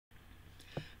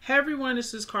Hey everyone,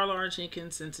 this is Carla R.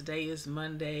 Jenkins, and today is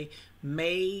Monday,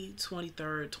 May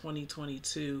 23rd,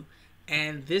 2022.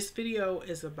 And this video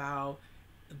is about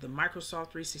the Microsoft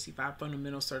 365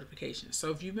 Fundamental Certification. So,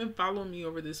 if you've been following me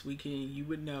over this weekend, you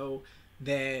would know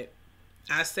that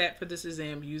I sat for this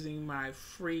exam using my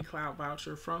free cloud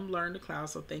voucher from Learn to Cloud.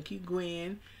 So, thank you,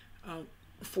 Gwen,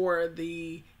 for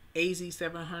the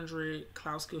AZ700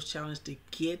 Cloud Skills Challenge to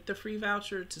get the free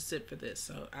voucher to sit for this.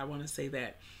 So, I want to say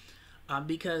that.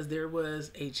 Because there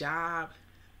was a job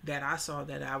that I saw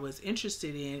that I was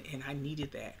interested in and I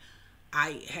needed that.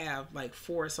 I have like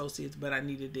 4 associates, but I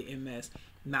needed the MS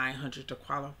 900 to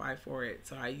qualify for it.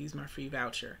 So I used my free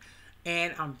voucher.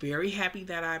 And I'm very happy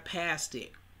that I passed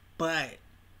it. But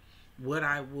what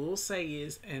I will say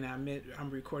is, and I'm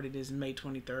recording this May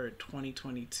 23rd,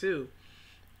 2022,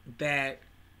 that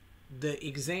the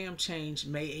exam changed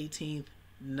May 18th.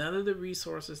 None of the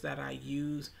resources that I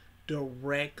use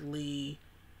directly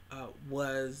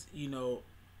was, the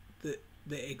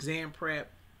exam prep,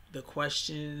 the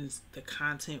questions, the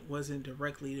content wasn't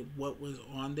directly what was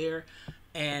on there.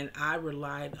 And I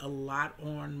relied a lot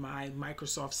on my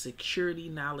Microsoft security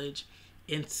knowledge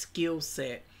and skill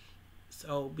set.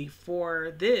 So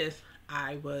before this,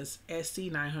 I was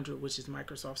SC 900, which is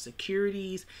Microsoft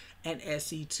Securities, and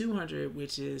SC 200,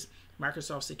 which is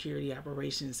Microsoft Security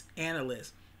Operations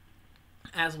Analyst,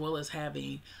 as well as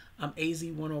having AZ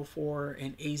 104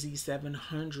 and AZ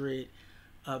 700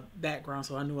 background.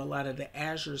 So I knew a lot of the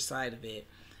Azure side of it.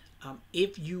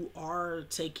 If you are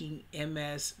taking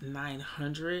MS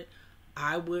 900,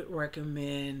 I would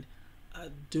recommend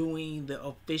doing the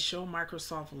official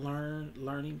Microsoft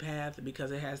Learning Path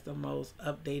because it has the most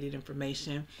updated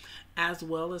information, as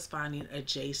well as finding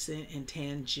adjacent and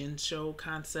tangential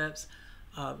concepts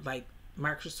like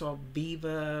Microsoft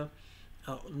Viva.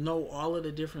 Know all of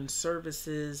the different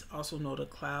services. Also know the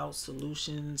cloud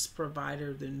solutions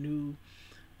provider, the new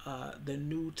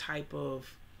type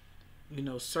of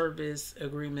service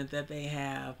agreement that they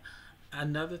have.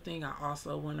 Another thing I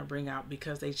also want to bring out,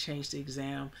 because they changed the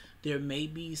exam, there may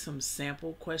be some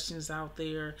sample questions out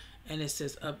there, and it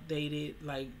says updated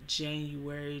like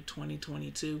January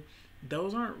 2022.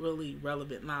 Those aren't really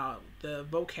relevant. Now the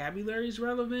vocabulary is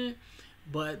relevant,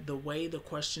 but the way the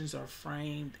questions are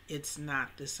framed, it's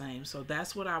not the same. So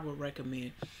that's what I would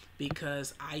recommend,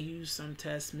 because I use some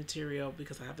test material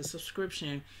because I have a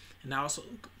subscription, and I also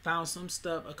found some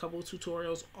stuff, a couple of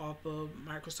tutorials off of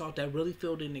Microsoft that really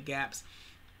filled in the gaps.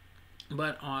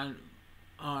 But on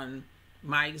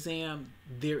my exam,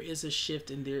 there is a shift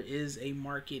and there is a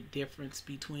market difference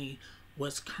between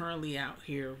what's currently out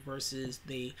here versus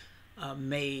the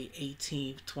May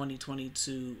 18th,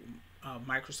 2022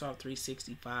 Microsoft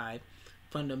 365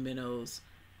 fundamentals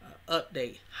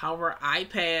update. However, I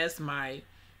passed my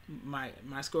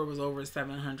score was over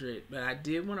 700, but I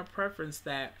did want to preference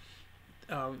that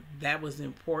that was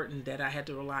important, that I had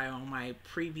to rely on my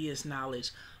previous knowledge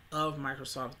of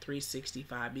Microsoft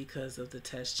 365 because of the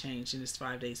test change, and it's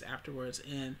 5 days afterwards.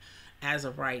 And as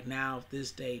of right now,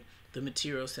 this date, the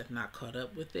materials have not caught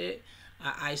up with it.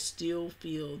 I still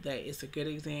feel that it's a good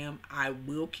exam. I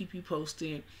will keep you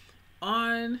posted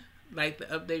on like the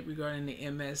update regarding the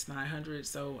MS 900.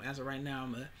 So as of right now,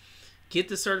 I'm gonna get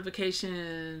the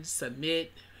certification,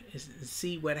 submit, and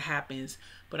see what happens.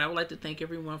 But I would like to thank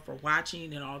everyone for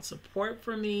watching and all the support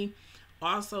for me.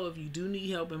 Also, if you do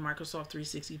need help in Microsoft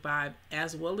 365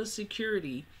 as well as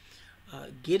security,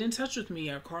 get in touch with me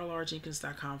at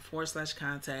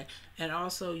carlarjenkins.com/contact. And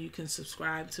also you can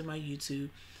subscribe to my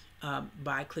YouTube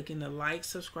by clicking the like,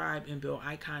 subscribe, and bell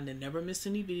icon to never miss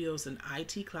any videos in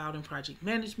IT, cloud, and project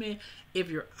management. If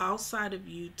you're outside of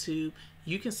YouTube,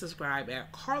 you can subscribe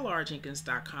at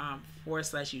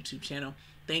carlarjenkins.com/YouTube channel.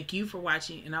 Thank you for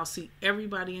watching, and I'll see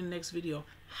everybody in the next video.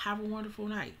 Have a wonderful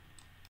night.